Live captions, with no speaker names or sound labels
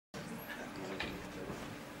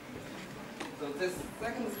The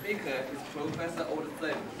second speaker is Professor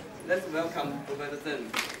Tzeng. Let's welcome Professor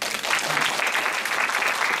Tzeng.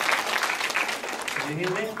 Can you hear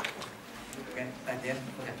me? Okay, back there.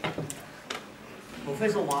 Okay.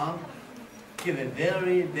 Professor Wang gave a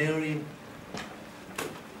very, very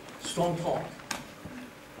strong talk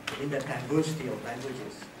in the diversity of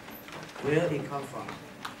languages, where it comes from,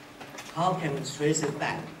 how can we trace it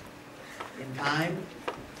back in time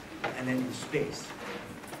and then in space.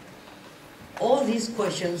 All these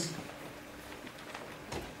questions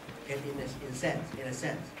can, in a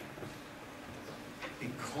sense,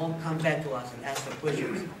 come back to us and ask the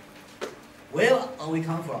questions. Where are we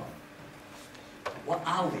come from? What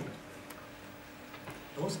are we?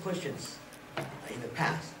 Those questions are in the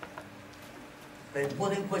past. The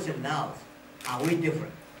important question now is, are we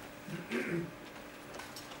different?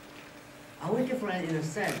 Are we different in a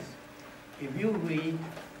sense? If you read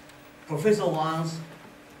Professor Wang's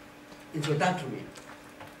introductory,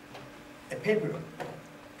 a paper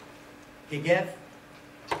he gave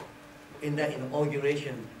in the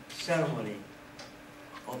inauguration ceremony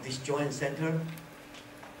of this joint center,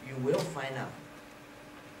 you will find out.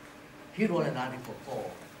 He wrote an article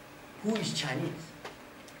called, Who is Chinese?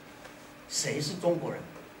 谁是中国人?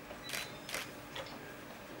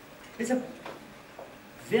 It's a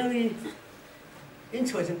very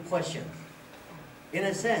interesting question. In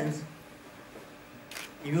a sense,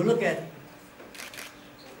 if you look at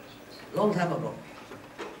a long time ago,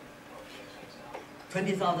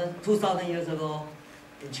 2,000 years ago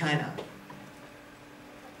in China,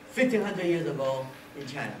 1,500 years ago in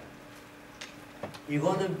China, you're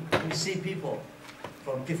going to see people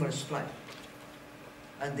from different stripes,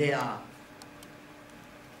 and they are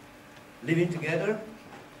living together,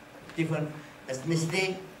 different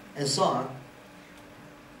ethnicity, and so on.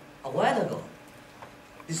 A while ago,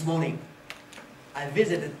 this morning, I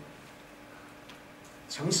visited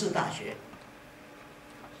Tzeng大学.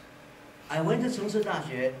 I went to Tzeng大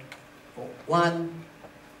学 for one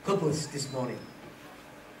purpose this morning.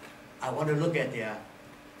 I want to look at their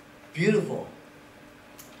beautiful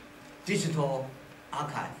digital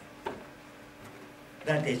archive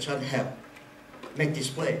that they try to have, make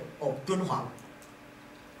display of Dunhuang.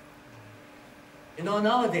 You know,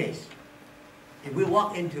 nowadays, if we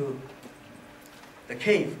walk into the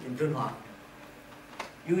cave in Dunhuang,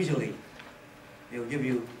 usually they'll give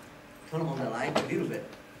you, turn on the light a little bit,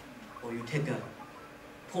 or you take a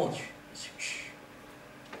torch.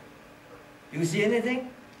 You see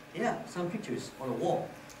anything? Yeah, some pictures on the wall.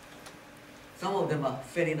 Some of them are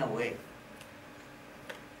fading away.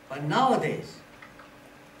 But nowadays,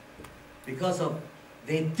 because of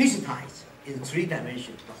they digitize in 3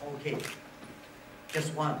 dimensions the whole cave,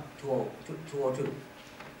 just one, two or two,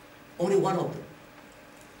 only one of them,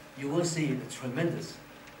 you will see the tremendous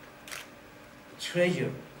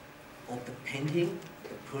treasure of the painting,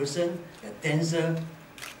 the person, the dancer,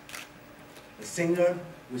 the singer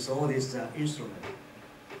with all these instruments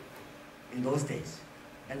in those days.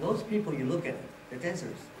 And those people, you look at it, the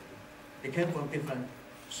dancers, they came from different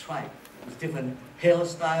tribes, with different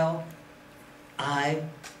hairstyle, eye.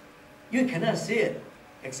 You cannot see it,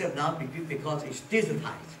 except now because it's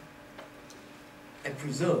digitized and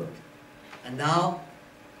preserved. And now,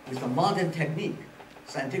 with the modern technique,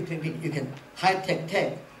 scientific technique, you can high-tech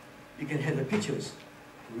tech, you can have the pictures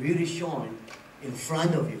really showing in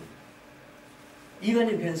front of you. Even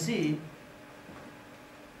you can see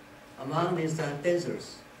among these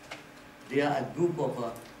dancers, they are a group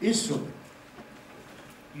of instruments.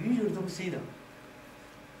 You usually don't see them.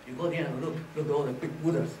 You go there and look at all the big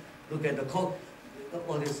Buddhas, look at all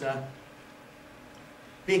these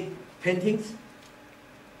big paintings.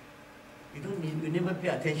 You never pay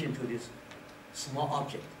attention to this small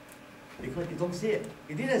object because you don't see it.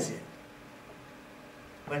 You didn't see it.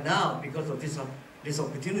 But now, because of this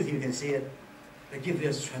opportunity, you can see it. They give you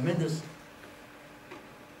a tremendous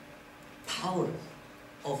power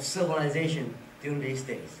of civilization during these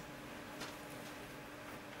days.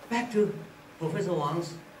 Back to Professor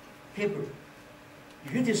Wang's paper.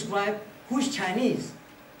 If you describe who's Chinese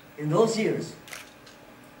in those years,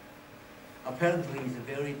 apparently it's a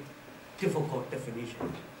very difficult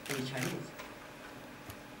definition to be Chinese.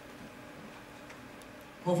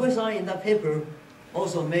 Professor in that paper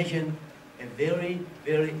also mentioned a very,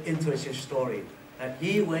 very interesting story that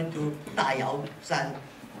he went to Dayao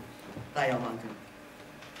Mountain,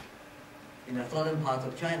 in the southern part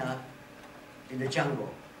of China, in the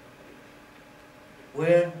jungle,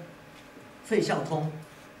 where Fei Xiaotong,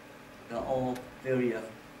 the all very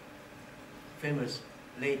famous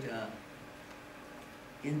late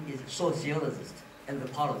sociologist,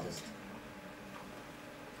 anthropologist,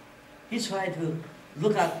 he tried to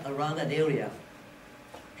look at around that area.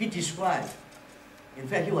 He described, in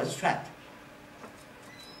fact, he was trapped.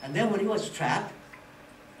 And then when he was trapped,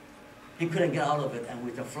 he couldn't get out of it, and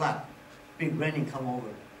with the flood, big raining come over.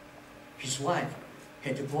 His wife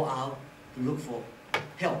had to go out to look for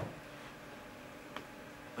help.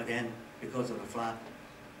 But then, because of the flood,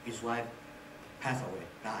 his wife passed away,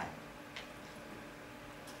 died.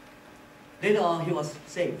 Later on, he was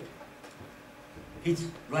saved. He's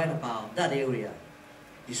right about that area,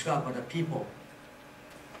 described by the people.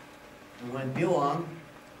 And when Bill Wang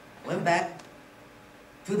went back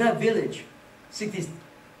to that village 60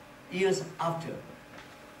 years after,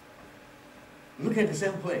 look at the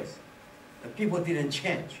same place. The people didn't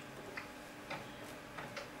change.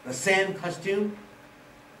 The same costume,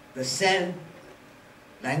 the same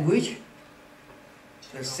language,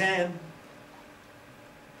 the same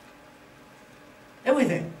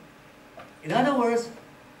everything. In other words,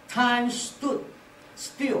 time stood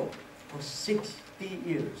still for 60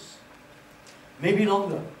 years. Maybe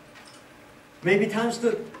longer. Maybe time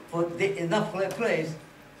stood for enough place,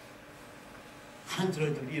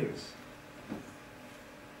 hundreds of years.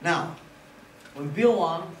 Now, when Bill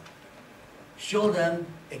Wang showed them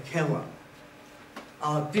a camera,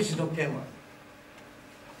 our digital camera,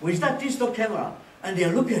 with that digital camera, and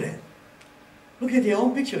they look at it, look at their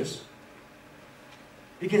own pictures.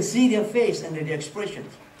 You can see their face and their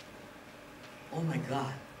expressions. Oh my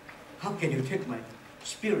God, how can you take my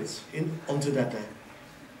spirits onto that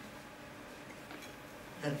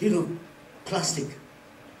little plastic?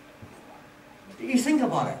 You think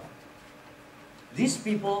about it. These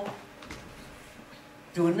people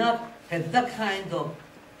do not have that kind of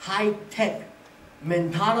high-tech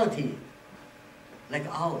mentality like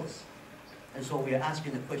ours. And so we are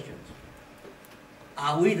asking the questions.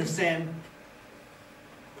 Are we the same?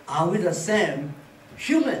 Are we the same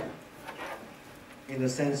human in the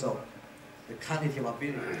sense of the cognitive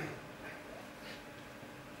ability?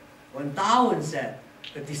 When Darwin said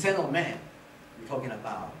the descent of man, we're talking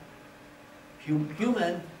about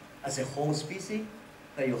human as a whole species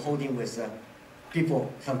that you're holding with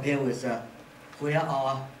people compared with where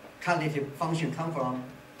our cognitive function come from,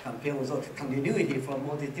 compared with the continuity from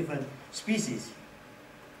all the different species.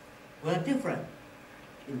 We are different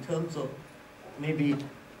in terms of maybe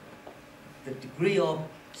the degree of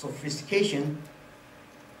sophistication,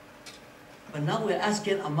 but now we're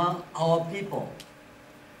asking among our people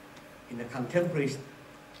in the contemporary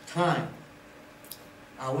time,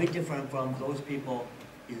 are we different from those people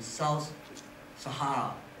in South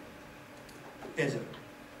Sahara desert?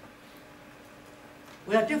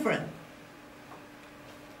 We are different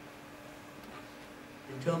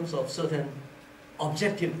in terms of certain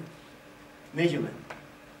objective measurement.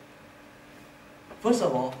 First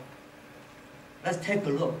of all, let's take a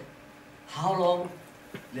look how long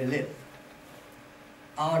they live.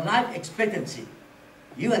 Our life expectancy,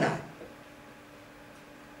 you and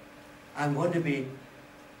I'm going to be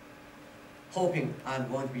hoping I'm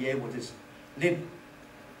going to be able to live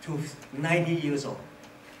to 90 years old.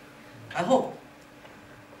 I hope.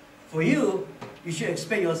 For you, you should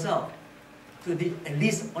expect yourself to live at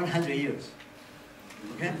least 100 years.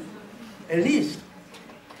 Okay? At least.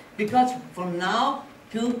 Because from now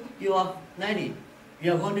till you are 90,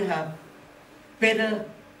 you are going to have better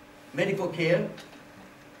medical care,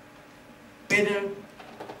 better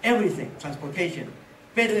everything, transportation,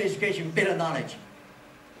 better education, better knowledge.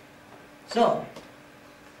 So,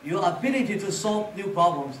 your ability to solve new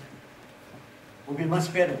problems will be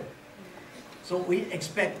much better. So we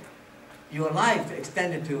expect your life to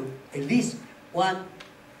extend it to at least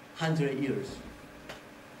 100 years.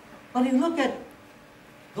 But you look at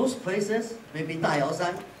those places, maybe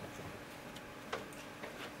Taiwan,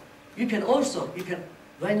 you can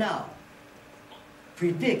right now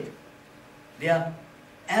predict their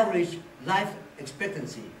average life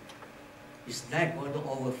expectancy is not going to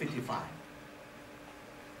over 55.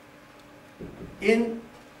 In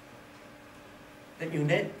the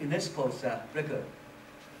UNESCO's record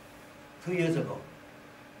 2 years ago,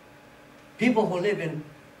 people who live in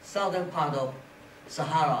southern part of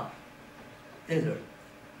Sahara desert,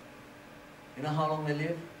 you know how long they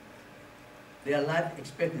live? Their life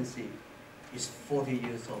expectancy is 40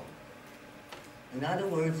 years old. In other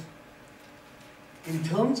words, in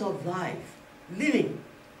terms of life, living,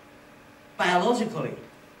 biologically,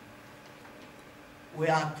 we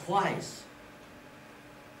are twice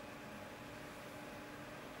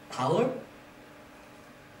power,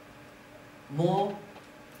 more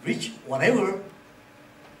rich, whatever.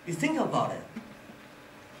 You think about it.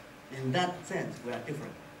 In that sense, we are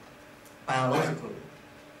different. Biologically.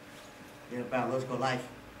 Their biological life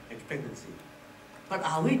expectancy. But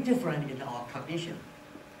are we different in our cognition?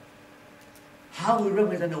 How we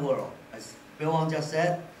represent the world? As Bill Wang just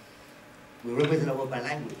said, we represent the world by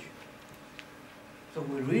language. So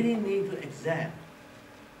we really need to examine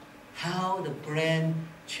how the brain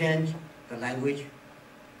changed the language.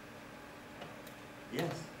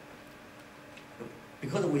 Yes.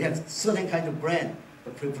 Because we have certain kind of brain,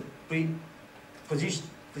 the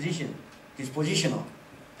dispositional.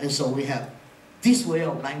 And so we have this way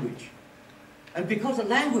of language. And because the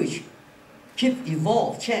language keep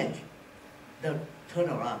evolve, change, the turn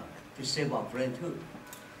around to save our brain too.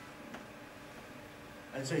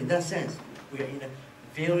 And so in that sense, we are in a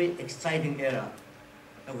very exciting era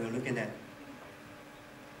that we are looking at.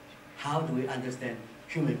 How do we understand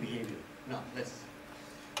human behavior? Now, let's.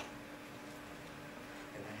 Can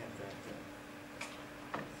I have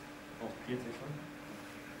that? Oh, here's this one.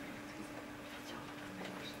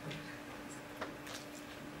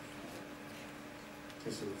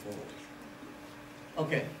 This is forward.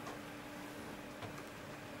 Okay.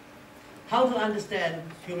 How to understand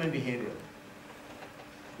human behavior?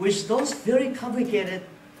 With those very complicated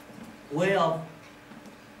way of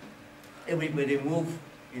everybody move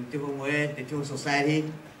in different way, the different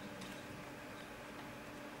society.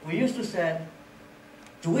 We used to say,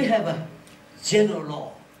 do we have a general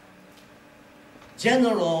law?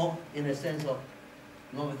 General law in the sense of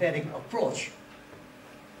normative approach.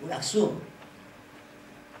 We assume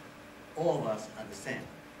all of us are the same.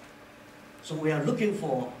 So we are looking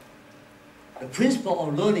for the principle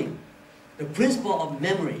of learning, the principle of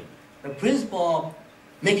memory, the principle of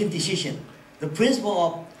making decision, the principle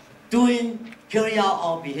of carrying out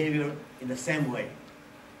our behavior in the same way.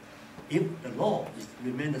 If the law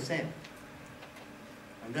remain the same.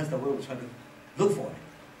 And that's the way we try to look for it.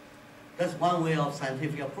 That's one way of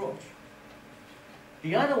scientific approach.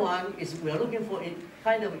 The other one is we are looking for a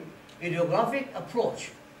kind of ideographic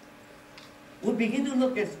approach. We begin to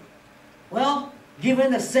look at, well,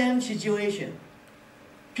 given the same situation,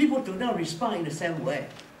 people do not respond in the same way.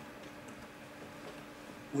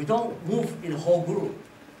 We don't move in a whole group.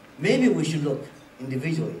 Maybe we should look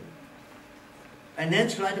individually. And then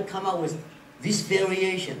try to come up with these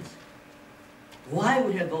variations. Why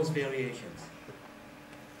we have those variations?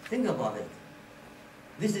 Think about it.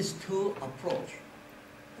 This is two approaches.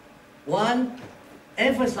 One,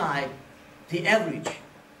 emphasize the average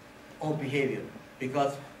of behavior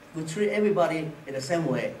because we treat everybody in the same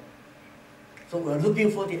way. So we're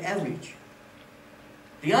looking for the average.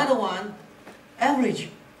 The other one, average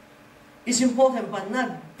is important but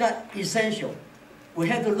not that essential. We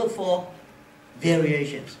have to look for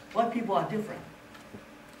variations. Why people are different.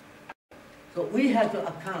 So we have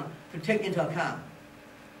to take into account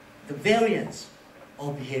the variance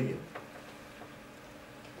of behavior.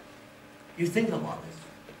 You think about this.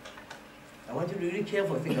 I want you to really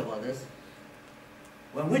carefully think about this.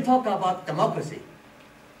 When we talk about democracy,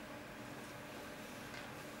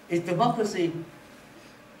 is democracy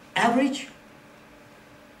average?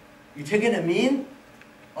 You take it a mean?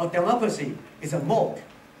 Or democracy is a mode?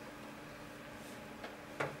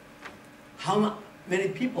 How many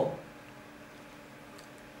people?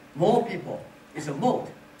 More people is a mode.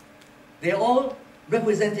 They all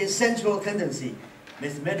represent a central tendency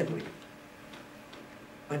mathematically.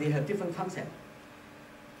 But they have different concepts.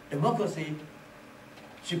 Democracy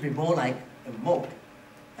should be more like a mode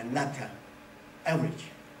and not an average.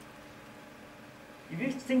 If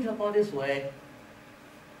you think about this way,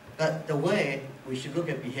 that the way we should look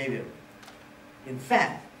at behavior. In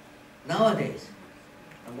fact, nowadays,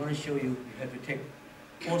 I'm going to show you have to take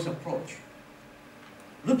both approach.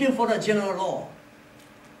 Looking for the general law,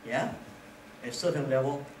 yeah, at a certain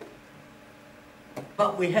level.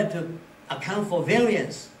 But we have to account for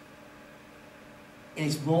variance in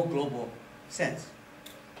its more global sense.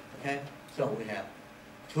 Okay? So we have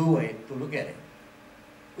two ways to look at it.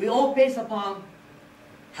 We all based upon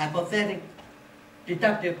hypothetical,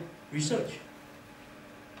 deductive research.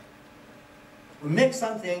 We make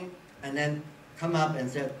something and then come up and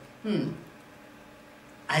say,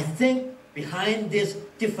 I think behind this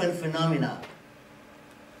different phenomena,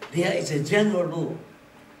 there is a general rule.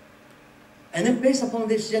 And then based upon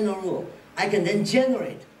this general rule, I can then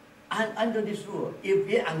generate, under this rule, if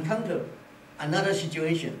we encounter another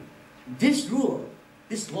situation, this rule,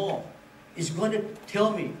 this law, is going to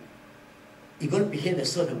tell me you're going to behave a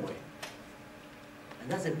certain way. And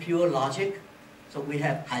that's a pure logic. So we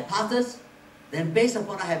have hypothesis, then based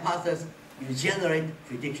upon the hypothesis, you generate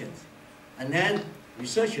predictions. And then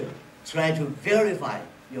researchers try to verify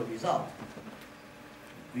your result.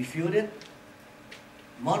 Refute it,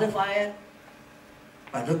 modify it,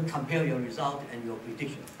 but look, compare your result and your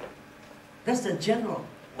prediction. That's the general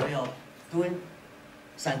way of doing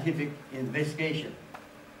scientific investigation.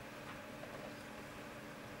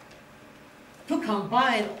 To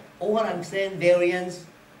combine all what I'm saying, variance,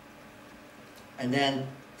 and then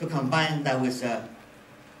to combine that with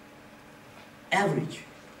average,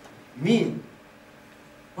 mean.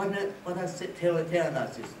 What does it tell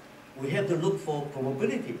us is we have to look for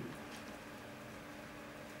probability.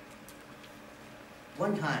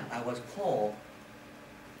 One time I was called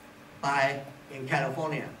in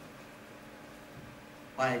California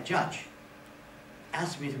by a judge,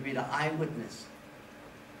 asked me to be the eyewitness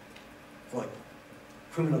for a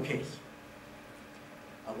criminal case.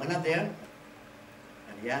 I went up there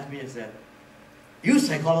and he asked me and said, "You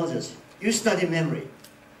psychologist, you study memory.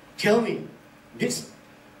 Tell me, this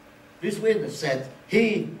witness said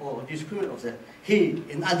he, or this criminal said he,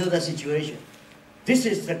 under the situation. This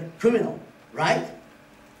is the criminal, right?"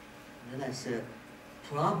 And I said,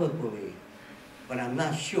 "Probably, but I'm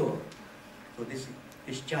not sure." So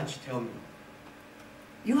this judge told me,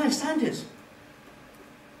 "You are a scientist.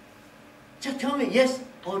 Just tell me yes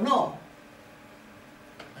or no."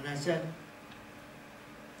 And I said,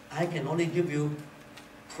 "I can only give you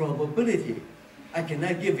probability. I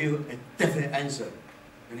cannot give you a definite answer."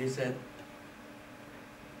 And he said,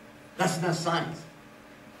 "That's not science."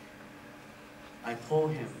 I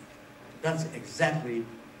told him, that's exactly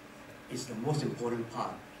is the most important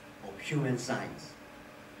part of human science,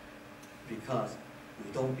 because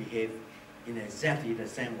we don't behave in exactly the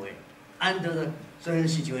same way under the certain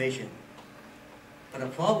situation. But the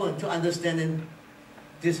problem to understanding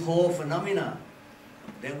this whole phenomena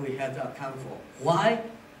that we have to account for. Why?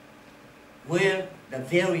 Where the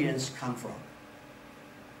variance come from.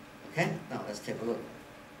 Okay? Now let's take a look.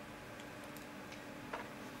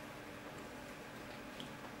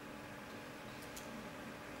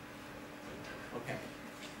 Okay.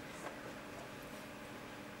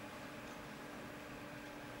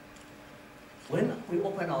 When we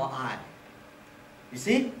open our eye, you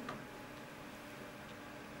see,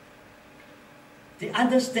 the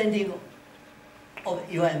understanding of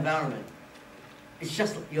your environment is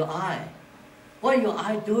just your eye. What is your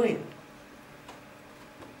eye doing?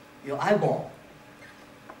 Your eyeball.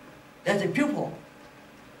 There's a pupil.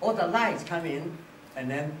 All the lights come in and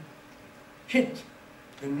then hit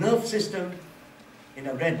the nerve system in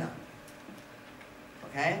the retina.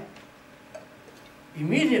 Okay?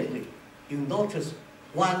 Immediately, you notice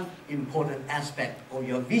one important aspect of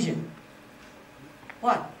your vision.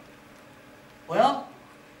 What? Well,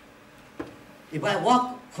 if I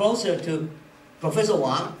walk closer to Professor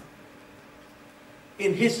Wang,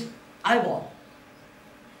 in his eyeball,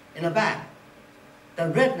 in the back, the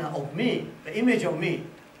retina of me, the image of me,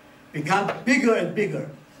 becomes bigger and bigger.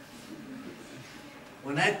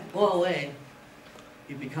 When I go away,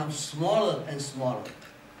 it becomes smaller and smaller.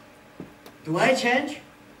 Do I change?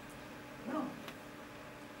 No.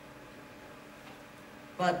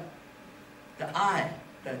 But the eye,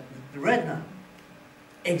 the retina,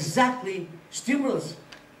 exactly stimulus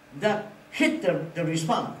that hit the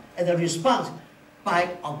response, and the response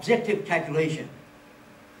by objective calculation,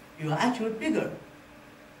 you are actually bigger.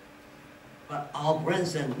 But our brain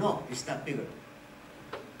said, no, it's not bigger.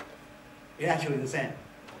 It's actually the same.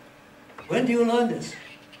 When do you learn this?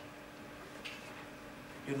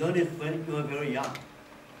 You learn it when you are very young.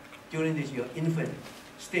 During this, your infant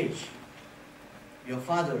stage. Your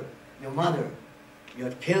father, your mother,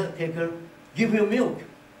 your caretaker give you milk,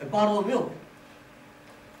 a bottle of milk.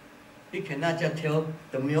 You cannot just tell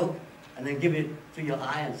the milk and then give it to your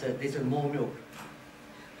eye and say, this is more milk.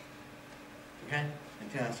 Okay?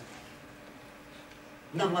 And tell us,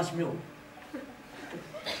 not much milk.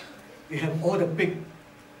 You have all the big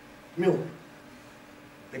milk.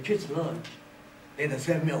 The kids learn. They're the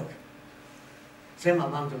same milk. Same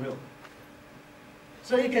amount of milk.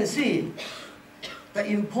 So you can see the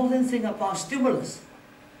important thing about stimulus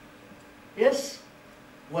is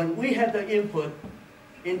when we have the input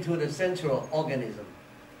into the central organism,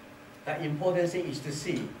 the important thing is to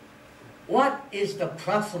see what is the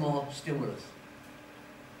proximal stimulus.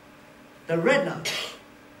 The retina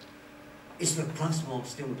is the proximal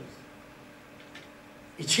stimulus.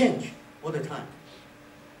 It changes all the time.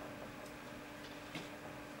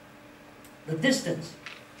 The distance,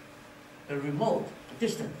 the remote, the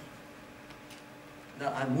distance.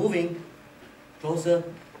 Now I'm moving closer,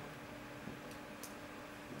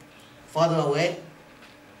 farther away,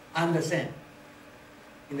 I'm the same.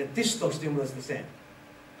 In the distal stimulus, the same.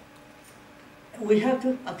 We have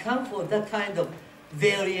to account for that kind of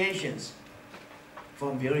variations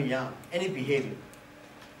from very young, any behavior.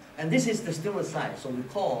 And this is the stimulus side. So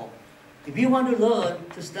recall, if you want to learn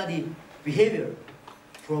to study behavior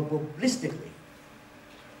probabilistically,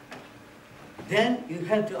 then you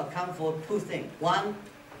have to account for two things. One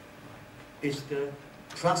is the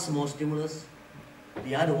proximal stimulus.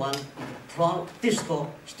 The other one is the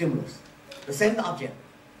distal stimulus. The same object.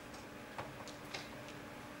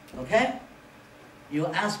 Okay?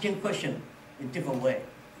 You're asking question in different way.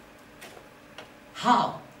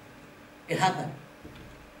 How it happened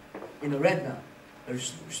in the retina, the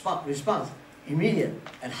response immediate,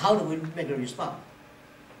 and how do we make a response?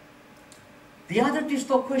 The other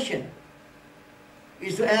distal question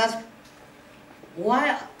is to ask,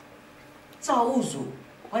 why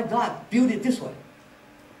God built it this way?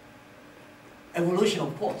 Evolution,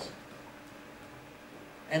 of course.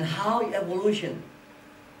 And how evolution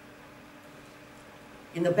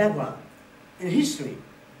in the background, in history,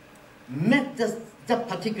 met that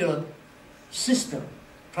particular system,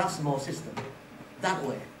 proximal system, that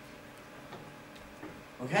way.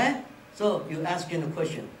 Okay? So you're asking a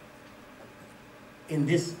question in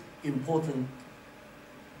this important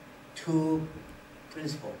two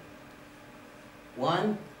principles.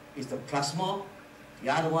 One is the proximal, the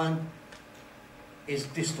other one is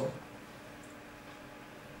distal.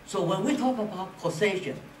 So when we talk about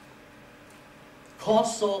causation,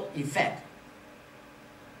 causal effect,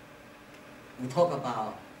 we talk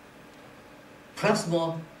about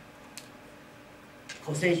proximal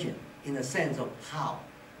causation in the sense of how.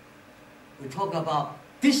 We talk about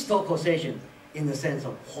distal causation in the sense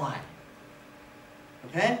of why.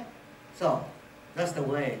 Okay? So that's the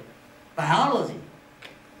way biology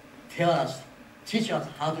teach us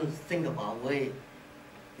how to think about way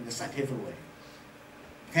in a scientific way.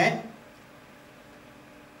 Okay?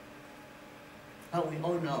 But we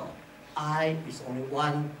all know eye is only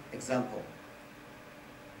one example.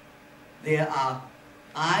 There are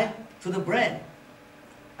eye to the brain.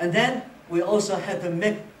 And then we also have to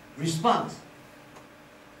make response.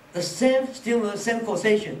 The same stimulus, same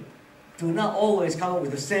causation do not always come up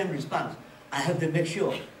with the same response. I have to make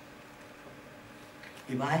sure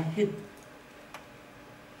if I hit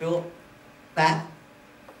Bill back,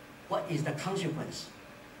 what is the consequence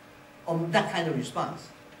of that kind of response?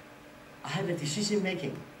 I have a decision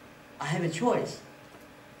making. I have a choice.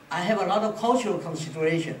 I have a lot of cultural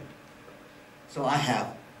consideration. So I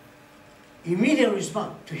have immediate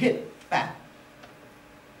response to hit back.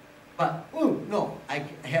 But, no, I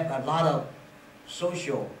have a lot of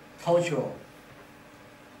social, cultural,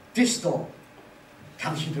 distal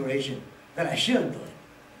consideration that I shouldn't do it.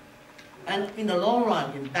 And in the long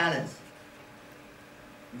run, in balance,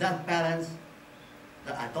 that balance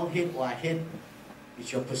that I don't hit or I hit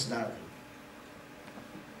is your personality.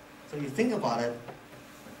 So you think about it,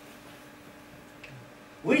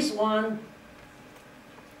 which one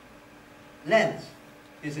lens,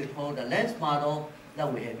 this is called the lens model,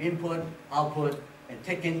 that we have input, output, and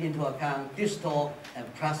taking into account distal and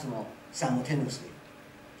proximal simultaneously.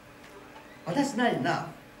 But that's not enough.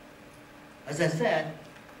 As I said,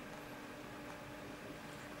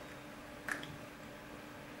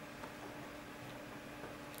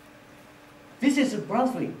 this is a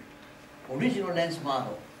Brunswick original lens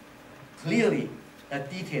model. Clearly, that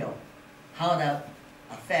detail, how that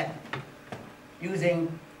affect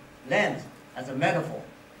using lens as a metaphor.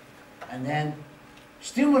 And then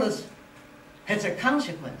stimulus has a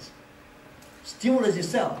consequence. Stimulus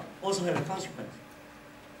itself also has a consequence.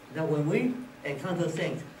 That when we encounter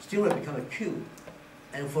things, stimulus becomes a cue.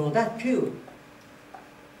 And for that cue,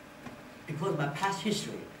 because of my past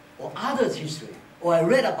history, or others' history, or I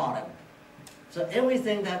read about it, so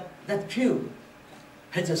everything that cue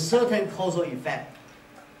has a certain causal effect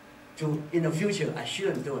to, in the future, I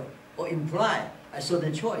shouldn't do it, or imply a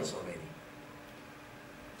certain choice already.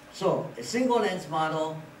 So a single lens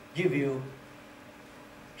model gives you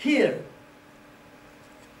here,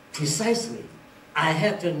 precisely, I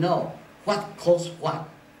have to know what caused what.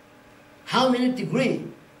 How many degrees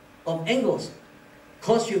of angles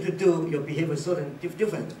cause you to do your behavior certain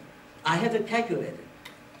different. I have to calculate it.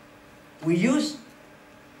 We use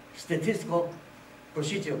statistical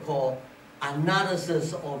procedure called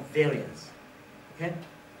analysis of variance. Okay?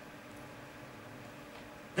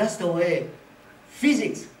 That's the way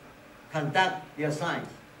physics conduct their science.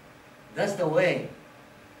 That's the way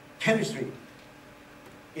chemistry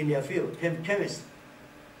in their field, chemists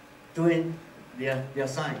doing their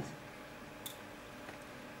science.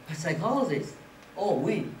 But psychologists,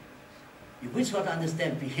 if we try to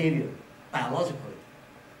understand behavior biologically,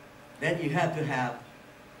 then you have to have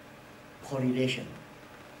correlation.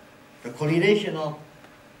 The correlation of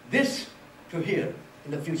this to here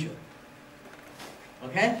in the future.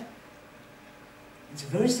 Okay? It's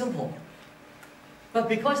very simple. But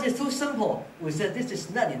because it's too simple, we said this is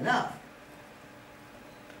not enough.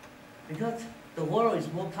 Because the world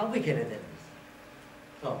is more complicated than this.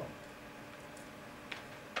 So,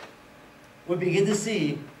 we begin to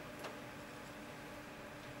see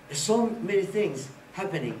so many things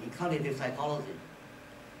happening in cognitive psychology.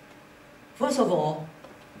 First of all,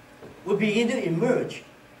 we begin to emerge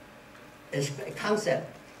as a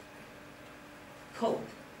concept, code.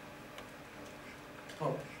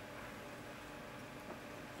 Code.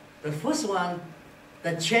 The first one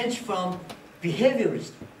that changed from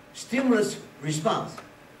behaviorist, stimulus response,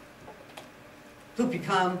 to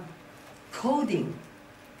become coding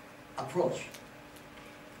approach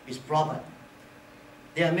is Prof.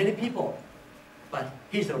 There are many people, but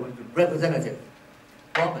he's a representative.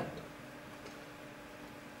 Prof.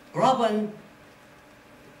 Prof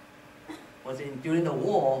was during the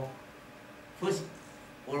war, First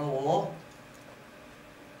World War,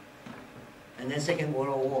 and then Second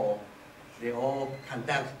World War. They all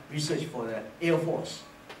conduct research for the Air Force.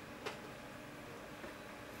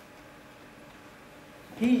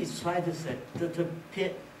 He is trying to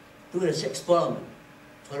do this experiment,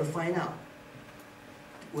 try to find out,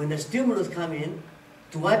 when the stimulus come in,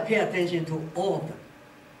 do I pay attention to all of them?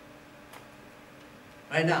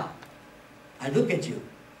 Right now, I look at you.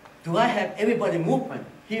 Do I have everybody movement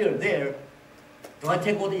here, there? Do I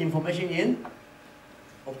take all the information in?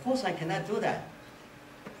 Of course I cannot do that.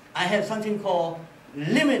 I have something called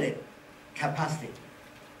limited capacity.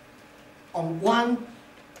 On one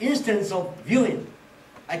instance of viewing,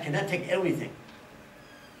 I cannot take everything.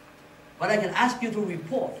 But I can ask you to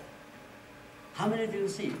report. How many do you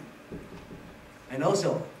see? And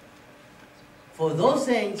also, for those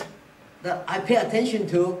things that I pay attention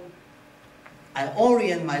to, I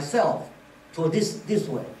orient myself to this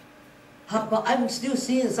way. But I'm still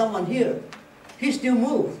seeing someone here. He still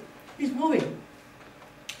moves. He's moving.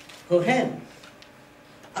 Her hand,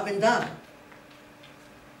 up and down.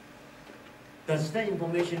 Does that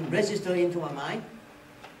information register into my mind?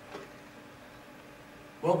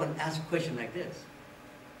 Robin asked a question like this.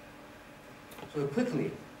 So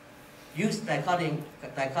quickly, use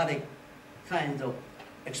dichotic kinds of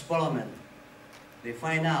experiment. They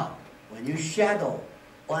find out when you shadow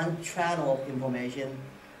one channel of information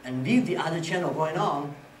and leave the other channel going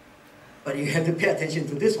on, but you have to pay attention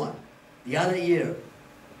to this one. The other ear,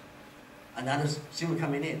 another signal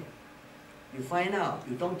coming in. You find out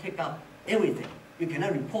you don't take up everything. You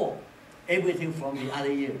cannot report everything from the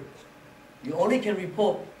other ear. You only can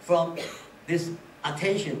report from this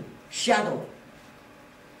attention, shadow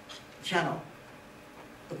channel.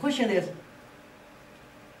 The question is,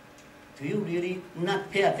 do you really not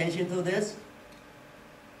pay attention to this?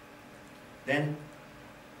 Then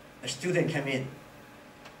a student came in,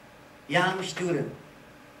 young student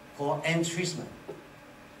called Anne Trisman.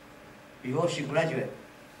 Before she graduated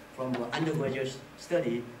from her undergraduate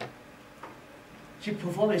study, she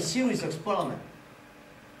performed a series of experiments.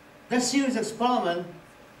 That series of experiments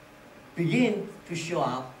begin to show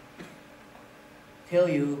up, tell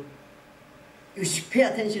you, you should pay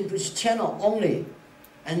attention to this channel only.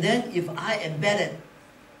 And then if I embed it,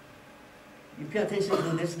 you pay attention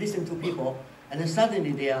to this, listen to people, and then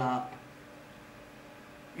suddenly they are,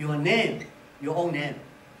 your name, your own name,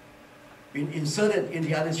 being inserted in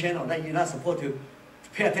the other channel that you're not supposed to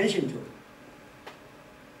pay attention to.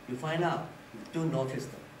 You find out, you do notice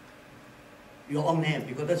them. Your own name,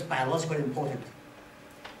 because that's biologically important.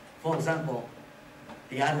 For example,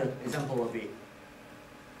 the other example would be,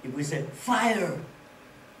 if we say fire,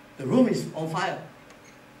 the room is on fire.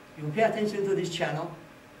 You pay attention to this channel,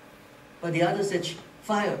 but the other says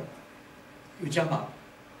fire, you jump out.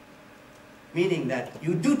 Meaning that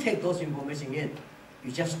you do take those information in,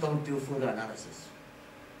 you just don't do further analysis.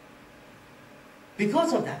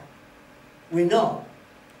 Because of that, we know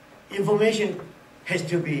information has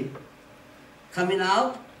to be coming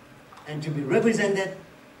out and to be represented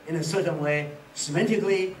in a certain way,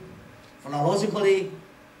 semantically, phonologically,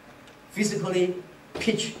 physically,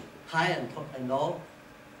 pitch, high and low,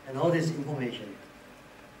 and all this information.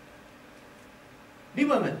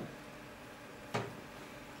 Lieberman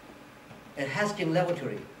at Haskell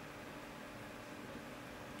Laboratory,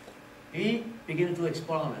 he began to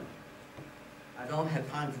experiment. I don't have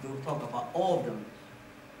time to talk about all of them,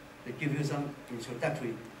 to give you some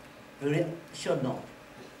introductory, very short note.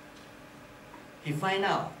 He find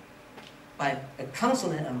out by a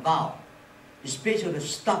consonant and vowel, especially the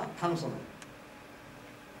stop consonant,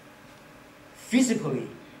 physically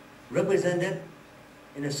represented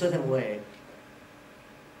in a certain way,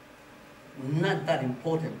 not that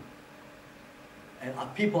important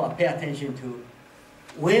and people pay attention to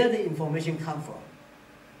where the information comes from.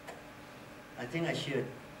 I think I should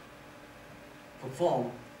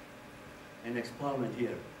perform an experiment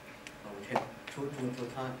here. We have too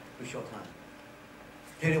short time.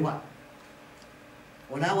 Tell you what,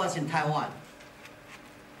 when I was in Taiwan,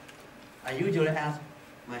 I usually ask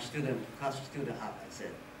my class student up, I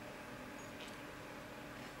said,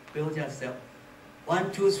 build yourself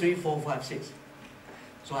 1, 2, 3, 4, 5, 6.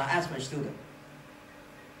 So I asked my student,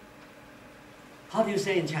 how do you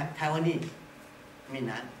say in Taiwanese?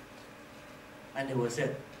 Minnan. And they will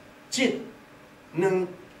say, 1, 2,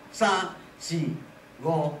 3,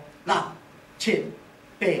 4, 5, 6, 7,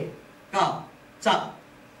 8, 9, 10.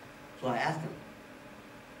 So I asked them,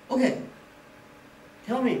 okay,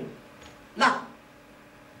 tell me, 6,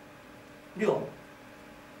 6.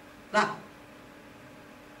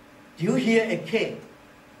 Do you hear a K?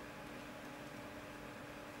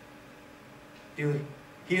 Do you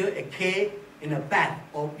hear a K in the back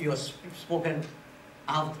of your spoken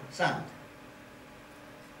out sound?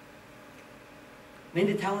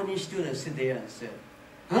 Many Taiwanese students sit there and say,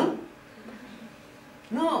 huh?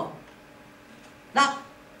 No.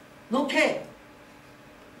 No K.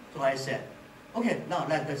 So I said, okay, now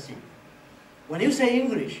let us see. When you say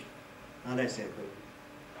English, now let's say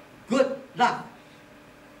good luck.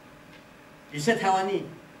 You said Taiwanese,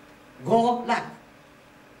 go luck.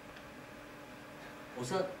 I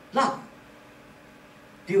said, luck.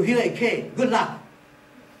 Do you hear a K? Good luck.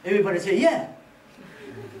 Everybody say, yeah.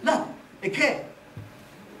 Luck, a K.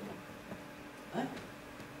 Huh?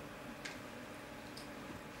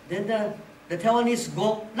 Then the Taiwanese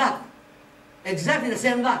go luck. Exactly the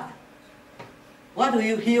same luck. Why do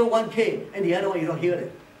you hear one K and the other one you don't hear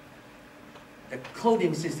it? The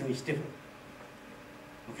coding system is different.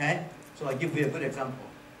 Okay? So I give you a good example.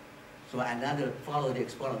 So another follow the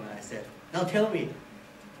experiment. I said, now tell me,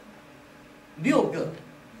 6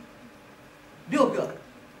个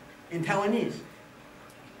in Taiwanese.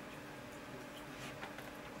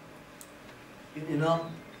 You know,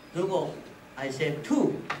 如果 I say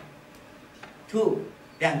 2, 2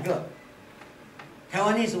个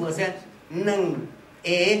Taiwanese will say 2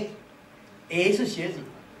 A 是鞋子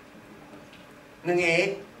2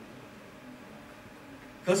 A。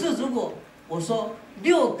可是如果我说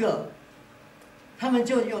6个，他们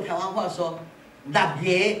就用台湾话说6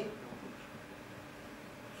个。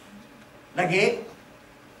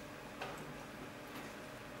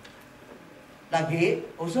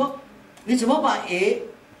我说你怎么把 A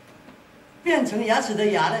变成牙齿的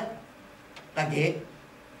牙呢？6个。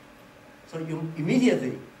So you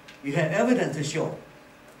immediately you have evidence to show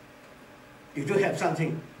you do have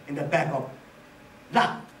something in the back of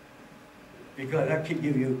that, because that can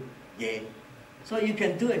give you yeah. So you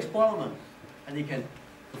can do experiment and you can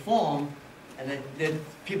perform and then let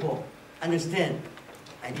people understand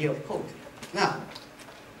idea of code. Now,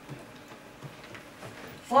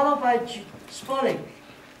 followed by spelling.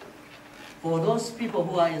 For those people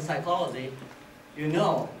who are in psychology, you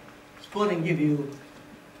know spelling give you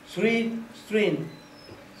 3-string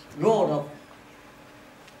row of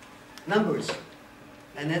numbers,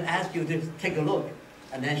 and then ask you to take a look,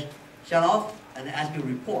 and then shut off, and then ask you to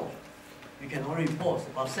report. You can only report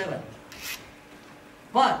about 7.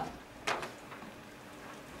 But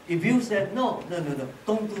if you said, no,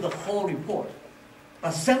 don't do the whole report,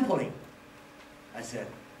 but sampling, I said,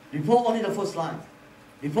 report only the first line,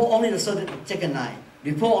 report only the second line,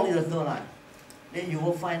 report only the third line. Then you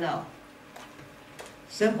will find out.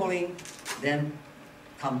 Sampling, then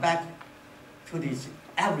come back to this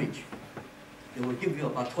average. They will give you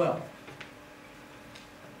about 12.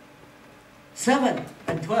 7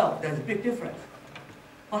 and 12, there's a big difference.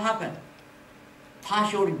 What happened?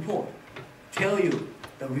 Partial report tell you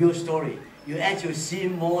the real story. You actually see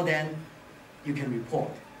more than you can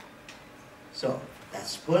report. So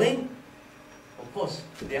that's spelling. Of course,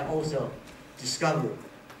 they are also discovered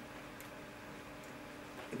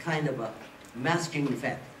a kind of a masking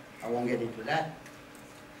effect. I won't get into that.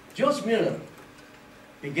 George Miller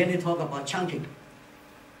began to talk about chunking.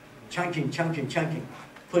 Chunking.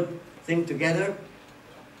 Put things together,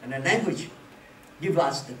 and the language give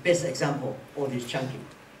us the best example of this chunking.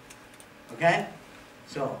 Okay?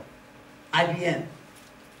 So, IBM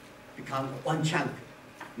become one chunk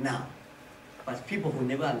now. But people who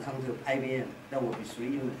never encountered IBM, that will be 3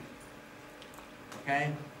 units.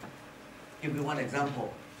 Okay? Give you one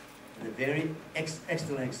example. A very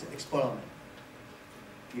excellent experiment.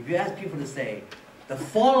 If you ask people to say, the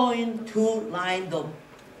following 2 lines of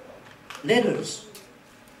letters,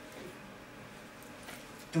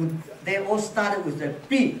 they all started with the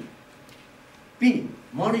B,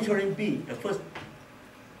 monitoring B, the first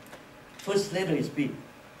first letter is B.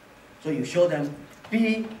 So you show them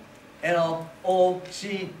B, L, O,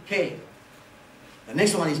 C, K. The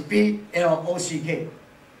next one is B, L, O, C, K.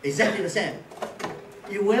 Exactly the same.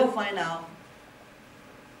 You will find out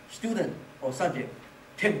student or subject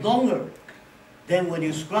take longer than when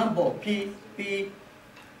you scramble P, B,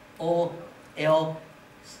 O, L,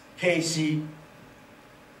 K, C.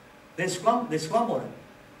 They scramble them.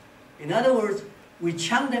 In other words, we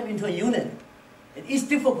chunk them into a unit. And it's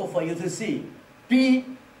difficult for you to see B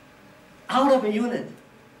out of a unit,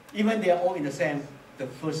 even they are all in the same, the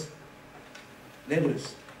first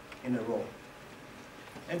letters in a row.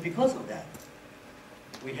 And because of that,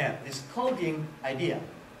 we have this coding idea.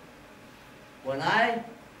 When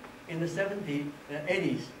in the 70s, the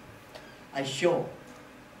 80s, I show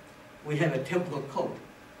we have a temporal code.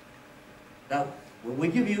 Now, when we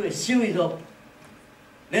give you a series of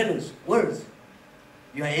letters, words,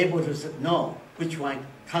 you are able to know which one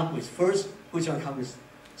comes with first, which one comes with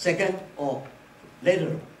second, or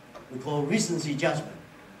later. We call recency judgment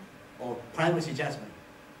or primacy judgment.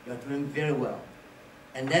 You are doing very well.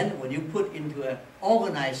 And then when you put into an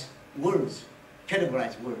organized words,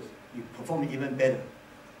 categorized words, you perform even better.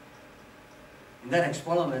 In that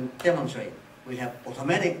experiment demonstrate, we have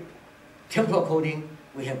automatic temporal coding,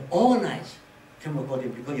 we have organized temporal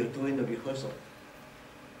coding because you're doing the rehearsal.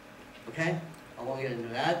 Okay? I won't get into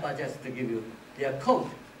that, but just to give you their code,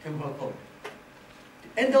 temporal code.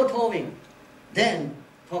 Endo-tolling, then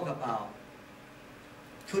talk about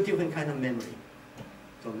two different kinds of memory.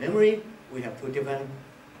 So memory, we have two different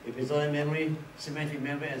episodic memory, semantic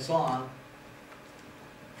memory, and so on.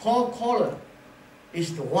 Paul Kohler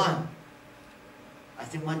is the one. I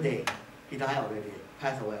think one day he died already,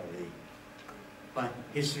 passed away already. But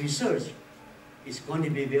his research is going to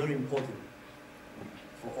be very important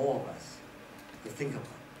for all of us to think about.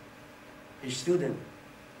 His student,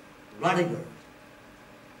 Radiger,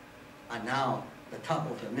 are now the top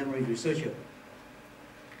of the memory researcher.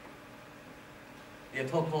 They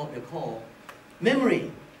call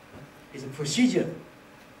memory is a procedure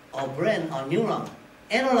our brain, our neuron,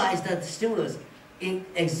 analyze that stimulus in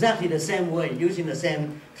exactly the same way, using the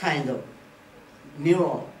same kind of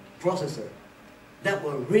neural processor that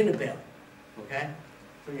will ring a bell. Okay?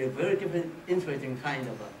 So you have very different, interesting kind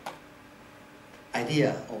of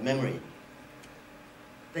idea of memory.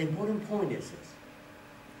 The important point is this.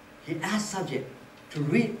 He asked subject to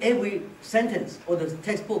read every sentence or the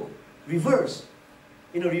textbook reverse,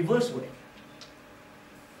 in a reverse way.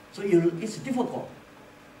 So it's difficult.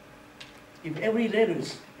 If every letter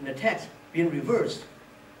is in the text being reversed,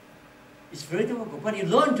 it's very difficult. But you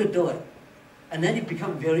learn to do it, and then you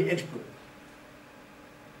become very expert.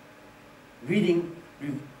 Reading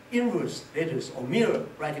inverse letters or mirror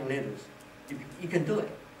writing letters, you can do it.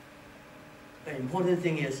 The important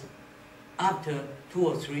thing is, after 2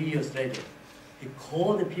 or 3 years later, he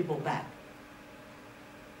called the people back.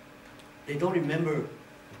 They don't remember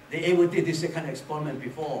they ever did this kind of experiment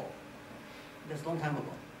before. That's a long time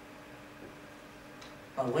ago.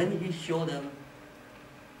 But when he showed them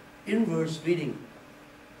inverse reading,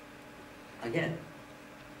 again,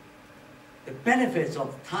 the benefits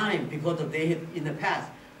of time, because of they had, in the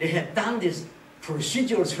past, they had done this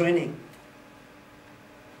procedural training.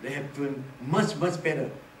 They have done much, much better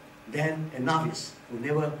than a novice who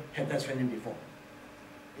never had that training before.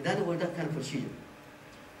 In other words, that kind of procedure.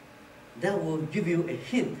 That will give you a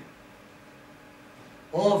hint.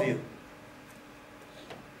 All of you,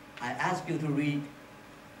 I ask you to read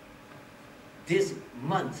this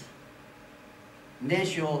month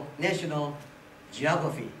National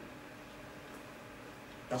Geography.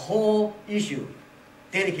 The whole issue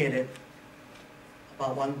dedicated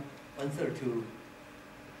about one third to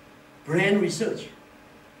brain research.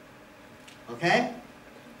 Okay?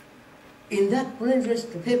 In that brain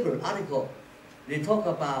research paper article, they talk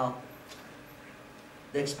about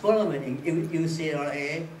the experiment in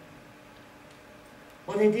UCLA.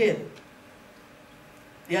 What they did,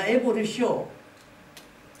 they are able to show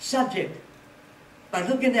subject by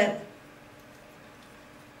looking at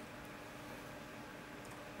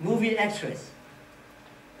movie actress,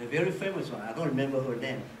 a very famous one, I don't remember her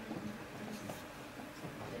name.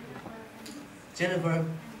 Jennifer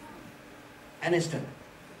Aniston.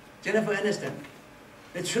 Jennifer Aniston.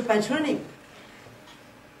 By training.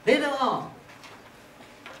 Later on,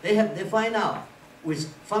 they find out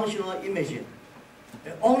with functional imaging,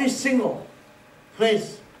 the only single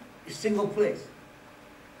place is single place.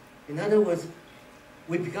 In other words,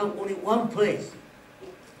 we become only one place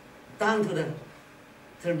down to the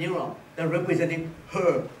neuron that representing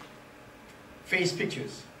her face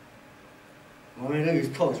pictures. Whether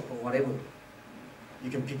it's toast or whatever, you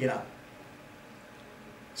can pick it up.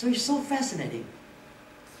 So it's so fascinating.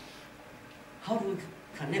 How do we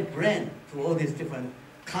connect brain to all these different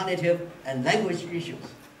cognitive and language issues?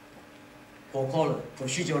 For call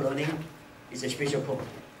procedural learning is a special code.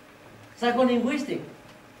 Psycholinguistic,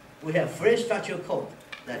 we have phrase structure code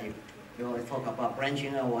that you want to talk about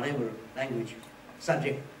branching or whatever language,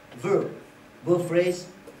 subject, verb phrase,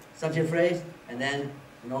 subject phrase, and then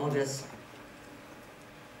this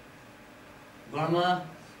grammar,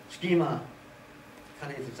 schema,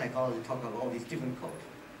 cognitive psychology talk about all these different codes.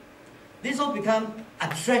 These all become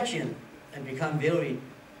abstraction and become very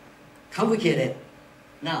complicated.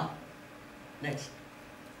 Now, next.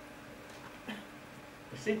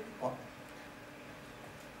 You see? Oh.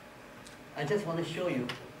 I just want to show you.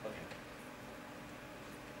 Okay.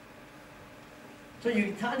 So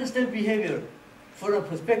you can understand behavior from the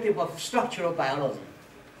perspective of structural biology.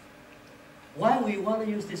 Why we want to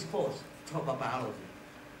use this course to talk about biology?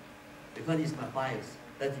 Because it's my bias.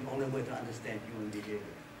 That's the only way to understand human behavior.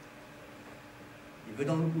 If you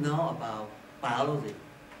don't know about biology,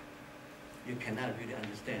 you cannot really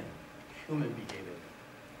understand human behavior.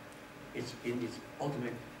 It's in its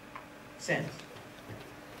ultimate sense.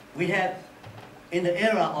 We have, in the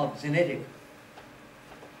era of genetic,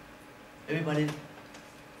 everybody,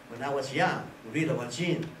 when I was young, we read about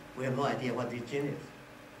gene. We have no idea what this gene is.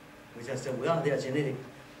 We just say, well, they are genetic,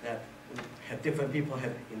 that have different people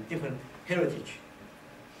have in different heritage.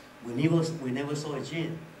 We never saw a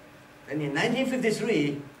gene. And in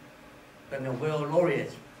 1953, the Nobel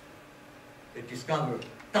laureates, they discovered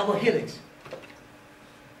double helix.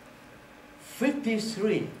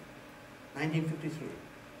 1953.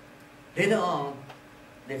 Later on,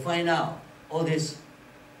 they find out all this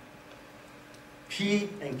P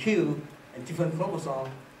and Q and different chromosomes,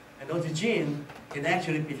 and those genes can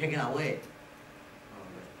actually be taken away.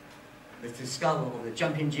 The discovery of the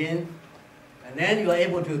jumping gene, and then you are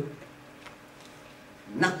able to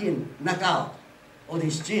knock out all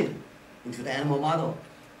these genes into the animal model,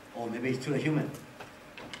 or maybe to the human.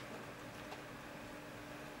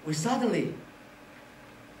 We suddenly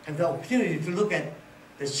have the opportunity to look at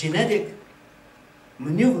the genetic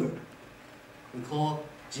maneuver we call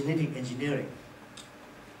genetic engineering.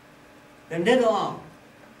 Then later on,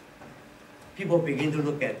 people begin to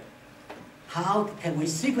look at how can we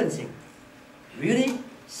really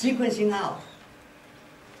sequencing out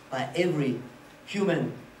by every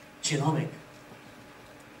human genomic.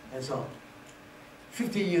 And so,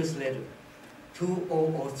 50 years later,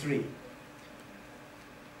 2003,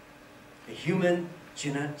 the human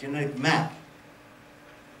genetic map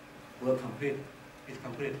will complete. It's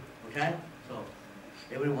complete. Okay? So,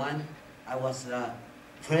 everyone, I was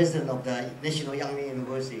president of the National Young Men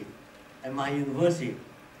University, and my university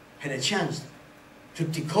had a chance to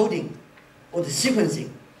decoding or the sequencing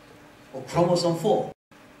of chromosome 4.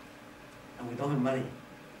 And we don't have money.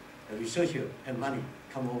 The researcher had money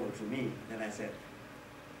come over to me. Then I said,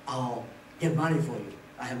 I'll get money for you.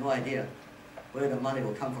 I have no idea where the money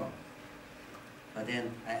will come from. But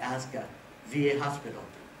then I asked a VA hospital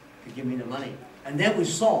to give me the money. And then we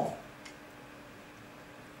solved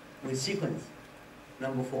with sequence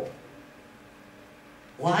number 4.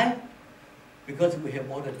 Why? Because we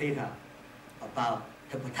have all the data about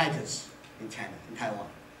hepatitis in China, in Taiwan.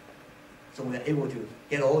 So we are able to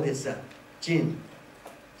get all this gene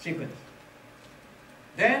sequence.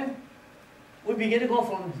 Then we begin to go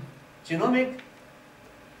from genomic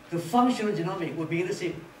to functional genomic. We begin to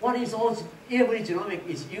see what is every genomic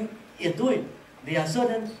is doing. There are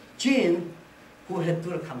certain genes who have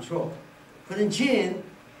to control. Certain genes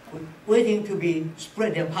waiting to be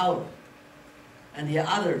spread their power. And there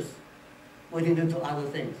are others waiting to do other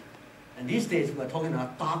things. And these days we're talking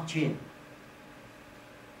about dark gene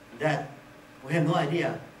that we have no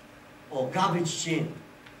idea, or garbage gene.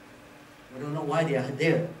 We don't know why they are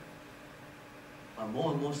there. But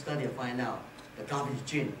more and more studies find out the garbage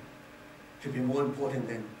gene to be more important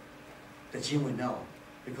than the gene we know,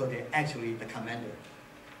 because they're actually the commander.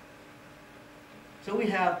 So we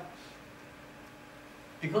have,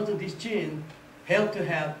 because of this gene, help to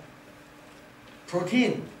have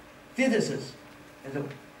protein synthesis in the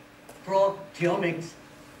proteomics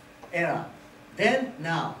era. Then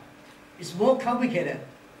now, it's more complicated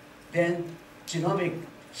than genomic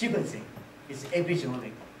sequencing. It's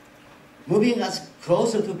epigenomic, moving us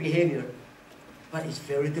closer to behavior, but it's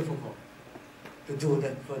very difficult to do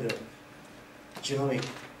that further genomic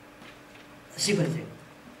sequencing.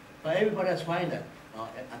 But everybody is trying that, are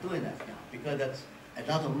doing that now, because that's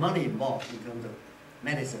a lot of money involved in terms of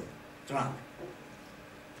medicine, drug.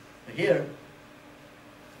 But here,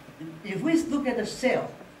 if we look at the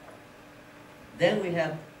cell, then we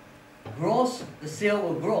have Growth, the cell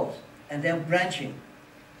will grow, and then branching.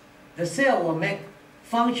 The cell will make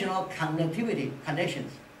functional connectivity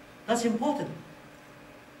connections. That's important.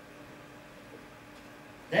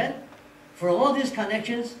 Then, from all these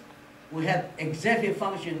connections, we have executive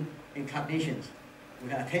function in cognitions. We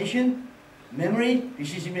have attention, memory,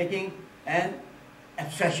 decision-making, and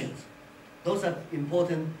abstractions. Those are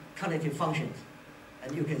important cognitive functions.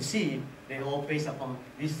 And you can see they're all based upon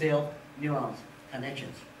these cell neurons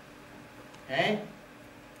connections. Okay?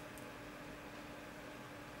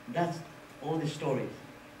 That's all the stories.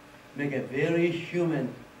 Make a very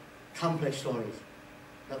human, complex stories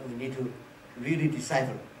that we need to really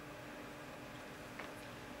decipher.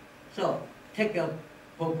 So, take a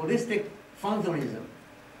populistic functionalism.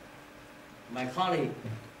 My colleague,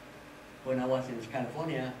 when I was in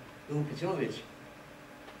California, Lou Petrovich,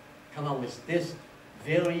 come up with this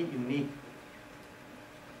very unique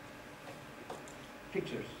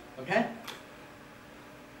pictures, okay?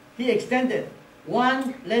 He extended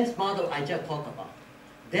one lens model I just talked about.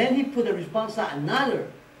 Then he put the response side, another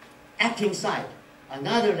acting side,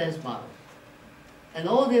 another lens model. And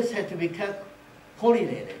all this had to be kept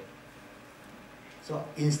correlated. So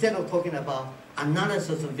instead of talking about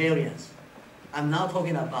analysis of variance, I'm now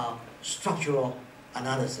talking about structural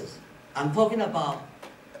analysis. I'm talking about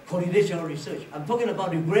correlational research. I'm talking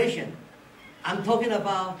about regression. I'm talking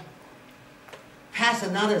about past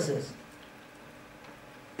analysis.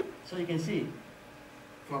 So you can see,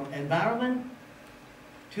 from environment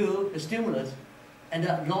to the stimulus, and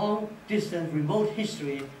the long distance remote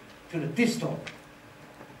history to the distal,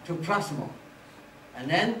 to proximal. And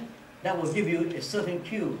then that will give you a certain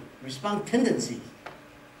cue, response tendencies,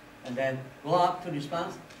 and then go up to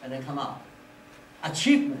response, and then come out.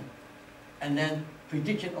 Achievement, and then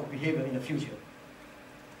prediction of behavior in the future.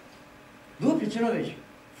 Lou Petrovich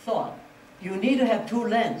thought you need to have two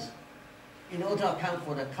lenses in order to account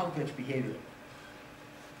for the complex behavior.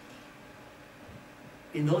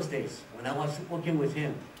 In those days, when I was working with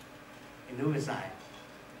him in Riverside,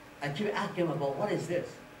 I keep asking him about what is this?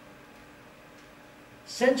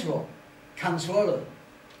 Central controller.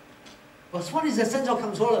 But what is a central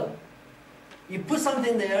controller? You put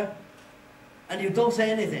something there and you don't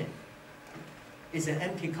say anything. It's an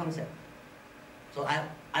empty concept. So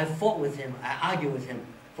I fought with him, I argued with him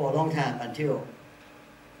for a long time until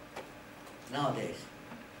nowadays.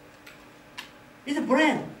 It's a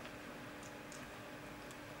brain.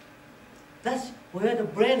 That's where the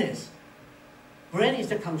brain is. Brain is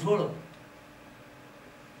the controller.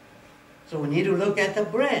 So we need to look at the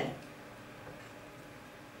brain.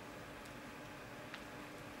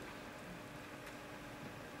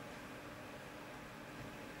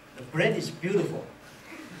 The brain is beautiful.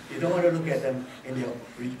 You don't want to look at them in their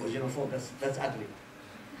original form. That's ugly.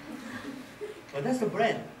 But that's the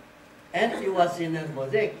brain. And it was in a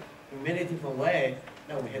mosaic in many different ways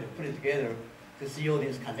that we had to put it together to see all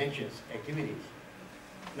these connections, activities.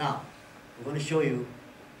 Now, we're going to show you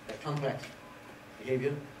the complex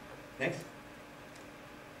behavior. Next.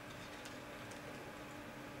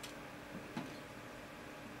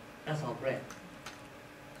 That's our brain.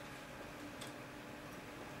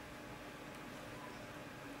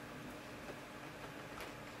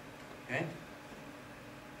 Okay?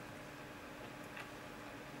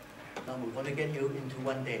 Now we're going to get you into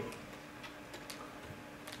one day.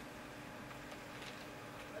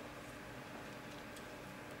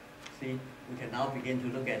 See, we can now begin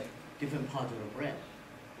to look at different parts of the brain.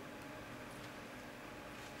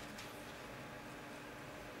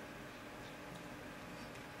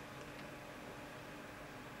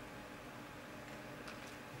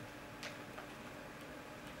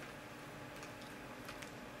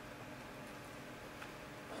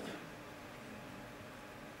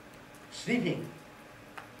 Sleeping,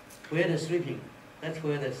 where the sleeping, that's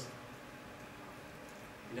where the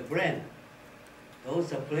brain,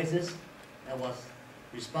 those are places that was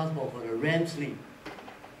responsible for the REM sleep.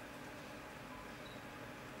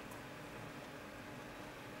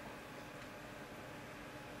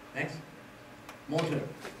 Next, motor.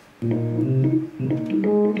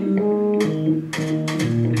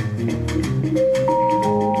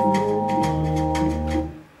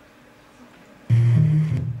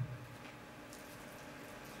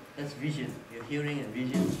 That's vision, your hearing and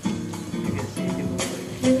vision. You can see different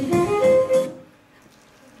ways.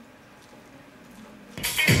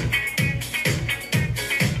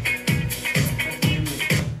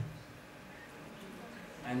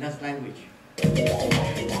 And that's language.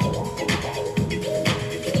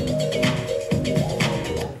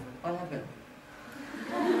 What happened?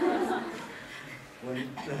 Well,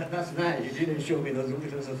 that's nice. You didn't show me those.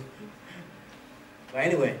 But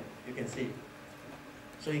anyway. You can see.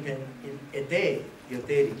 So you can, in a day, your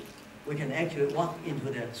daily, we can actually walk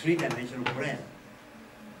into the three-dimensional brain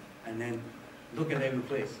and then look at every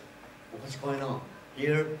place. What's going on?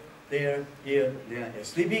 Here, there, here, there. You're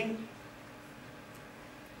sleeping.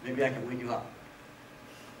 Maybe I can wake you up.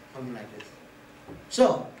 Something like this.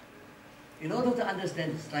 So, in order to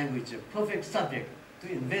understand this language, a perfect subject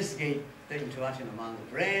to investigate the interaction among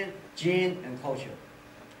the brain, gene, and culture.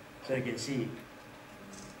 So you can see,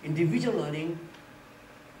 individual learning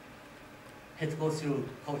has to go through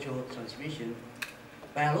cultural transmission,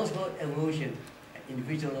 biological evolution,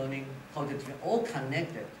 individual learning, cultural transmission, all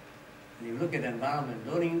connected. And you look at the environment,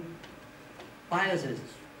 learning, biases,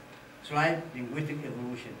 drive linguistic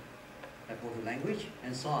evolution, like both language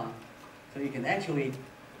and so on. So you can actually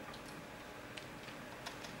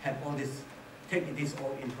have all this, take this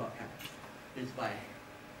all into account. This is by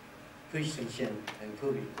Cognition and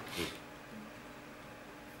Ovid.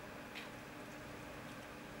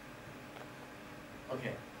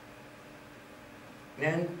 Okay.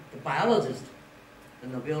 Then the biologist, the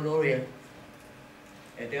Nobel laureate,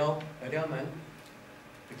 Edelman,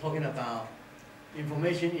 we're talking about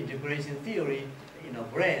information integration theory in a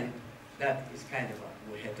brain. That is kind of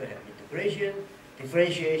we have to have integration,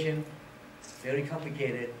 differentiation, very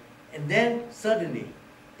complicated. And then suddenly,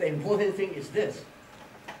 the important thing is this.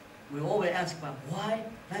 We always ask about why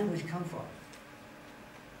language come from.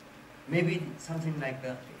 Maybe something like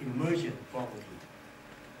the immersion property.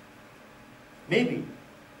 Maybe.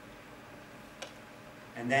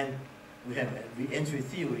 And then we have a re-entry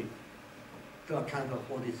theory to account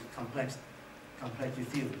for all this complexity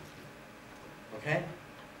theory. Okay?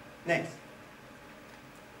 Next.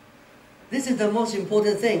 This is the most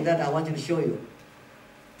important thing that I wanted to show you.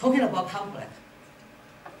 Talking about complex.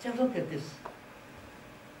 Just look at this.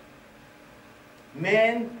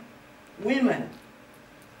 Men, women,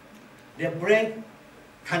 their brain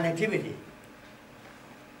connectivity.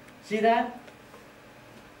 See that?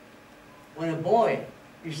 When a boy,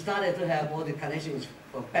 you started to have all the connections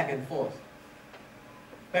from back and forth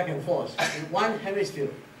in one hemisphere,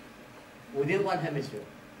 within one hemisphere.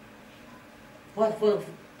 But for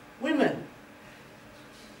women,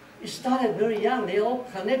 it started very young. They all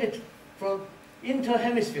connected from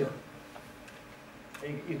inter-hemisphere.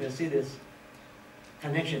 You can see this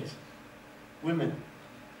connections. Women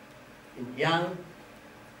in young,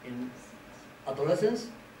 in adolescence,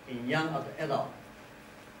 in young adult,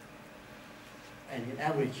 and in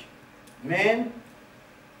average. Men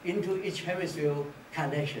into each hemisphere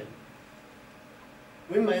connection.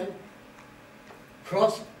 Women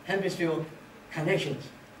cross hemisphere connections.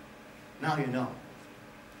 Now you know.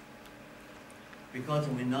 Because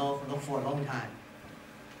we know for a long time.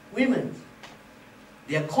 Women,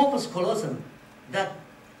 their corpus callosum that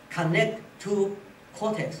connect to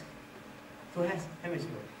cortex, to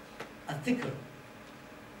hemisphere, are thicker,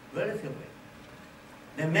 relatively,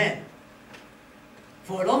 than men.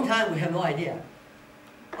 For a long time, we have no idea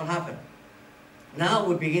what happened. Now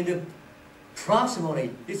we begin to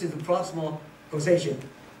proximally, this is the proximal causation.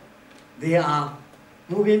 They are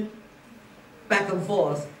moving back and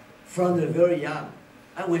forth from the very young.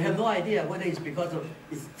 And we have no idea whether it's because of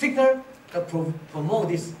it's thicker that promote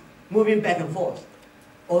this moving back and forth,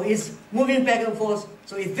 or it's moving back and forth,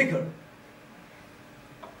 so it's thicker.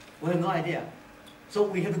 We have no idea. So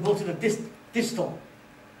we have to go to the distal.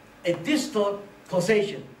 A distal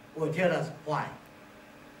causation will tell us why.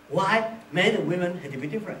 Why men and women had to be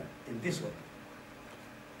different in this way.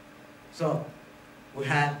 So we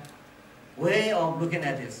have a way of looking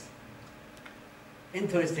at this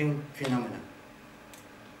interesting phenomenon.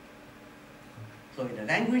 So in the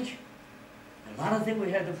language, a lot of things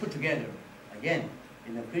we have to put together. Again,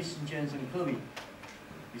 in the Cognition and Ovid.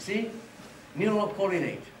 You see, neural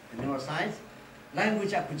correlate in neuroscience,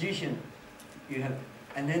 language acquisition, you have,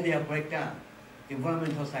 and then they are breakdown.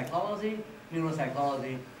 Environmental psychology,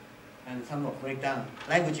 neuropsychology, and some of breakdown.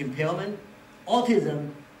 Language impairment,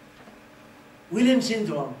 autism, Williams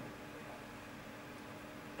syndrome,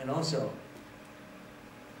 and also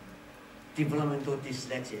developmental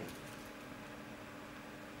dyslexia.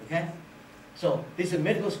 Okay? So this is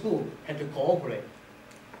medical school had to cooperate.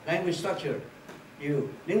 Language structure,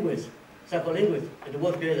 you linguists, psycholinguists had to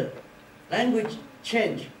work together. Language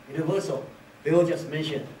change, universal. They all just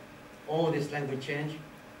mentioned all this language change.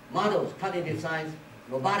 Models, cognitive science,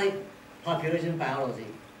 robotic, population biology,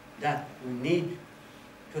 that we need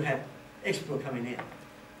to have experts coming in.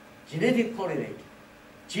 Genetic correlate,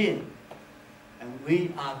 gene, and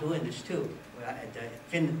we are doing this too. We are at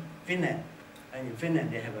Finland, and in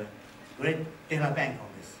Finland they have a great data bank on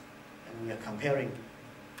this, and we are comparing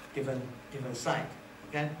different sites.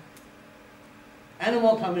 Okay,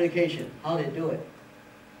 Animal communication, how they do it.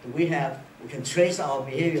 We can trace our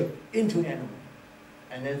behavior into animal.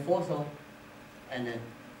 And then fossil, and then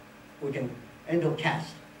we can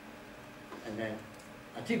endocast. And then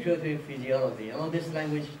articulatory physiology, all this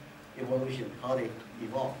language evolution, how they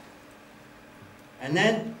evolve. And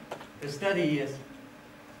then the study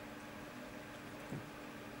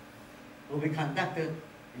will be conducted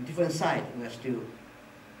in different sites in the studio.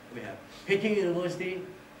 We have Peking University,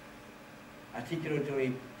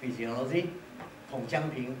 articulatory physiology,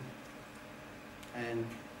 Hongjiangping, and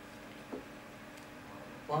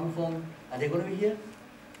Guangfeng. Are they going to be here?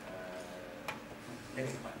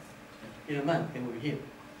 Next month. In a month, they will be here.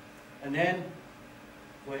 And then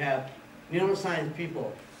we have neuroscience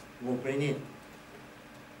people who will bring in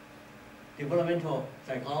developmental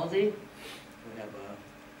psychology. We have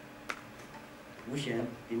Wu Xian,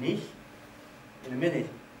 Denise. In a minute,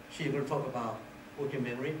 she's going to talk about working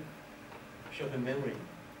memory, short-term memory,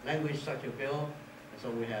 language structure field. And so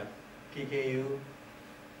we have PKU,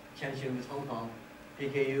 Change with Hong Kong,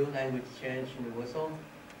 PKU, language change universal,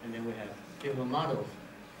 and then we have different models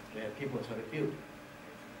where people try to build.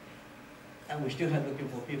 And we still have looking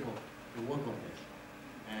for people to work on this.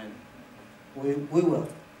 And we will,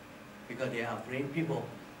 because there are people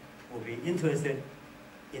who will be interested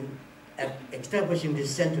in establishing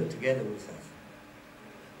this center together with us.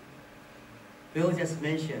 Bill just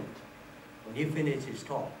mentioned, when he finished his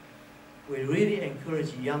talk, we really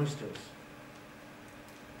encourage youngsters,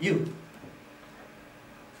 you,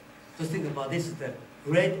 to think about this is the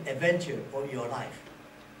great adventure of your life.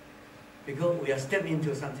 Because we are stepping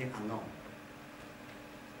into something unknown.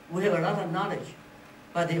 We have a lot of knowledge,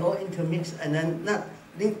 but they all intermix and then not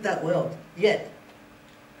linked that well yet.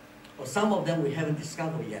 Or some of them we haven't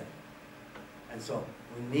discovered yet. And so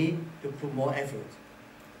we need to put more effort,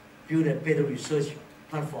 build a better research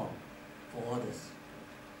platform for others.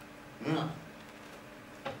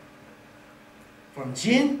 From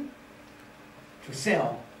gene to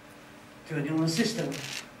cell to a neural system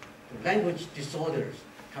to language disorders,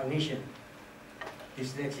 cognition,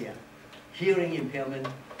 dyslexia, hearing impairment,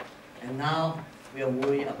 and now we are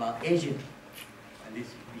worried about aging and this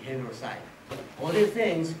behavioral side. All these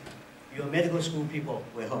things, your medical school people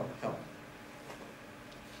will help.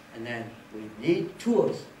 And then we need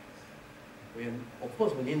tools. Of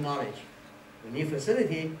course, we need knowledge. We need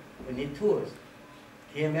facility, we need tools.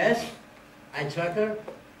 TMS, eye tracker,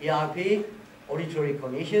 ERP, auditory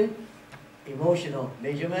cognition, emotional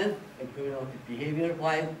measurement, and criminal behavior,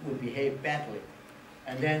 why we behave badly.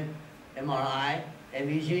 And then MRI,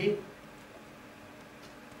 MEG.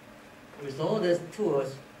 With all these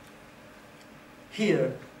tools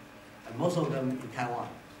here, and most of them in Taiwan.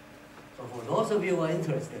 So for those of you who are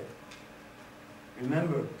interested,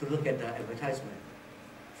 remember to look at the advertisement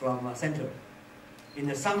from our center. In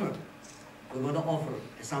the summer, we're going to offer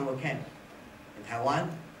a summer camp in Taiwan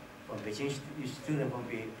for Beijing students from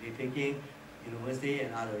Peking University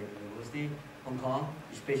and other university, Hong Kong,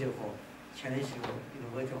 especially for Chinese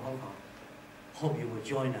University of Hong Kong. Hope you will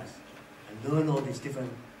join us and learn all these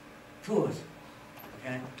different tours,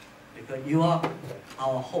 okay? Because you are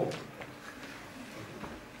our hope.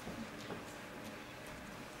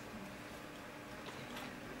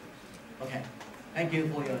 Okay, thank you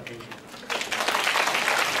for your attention.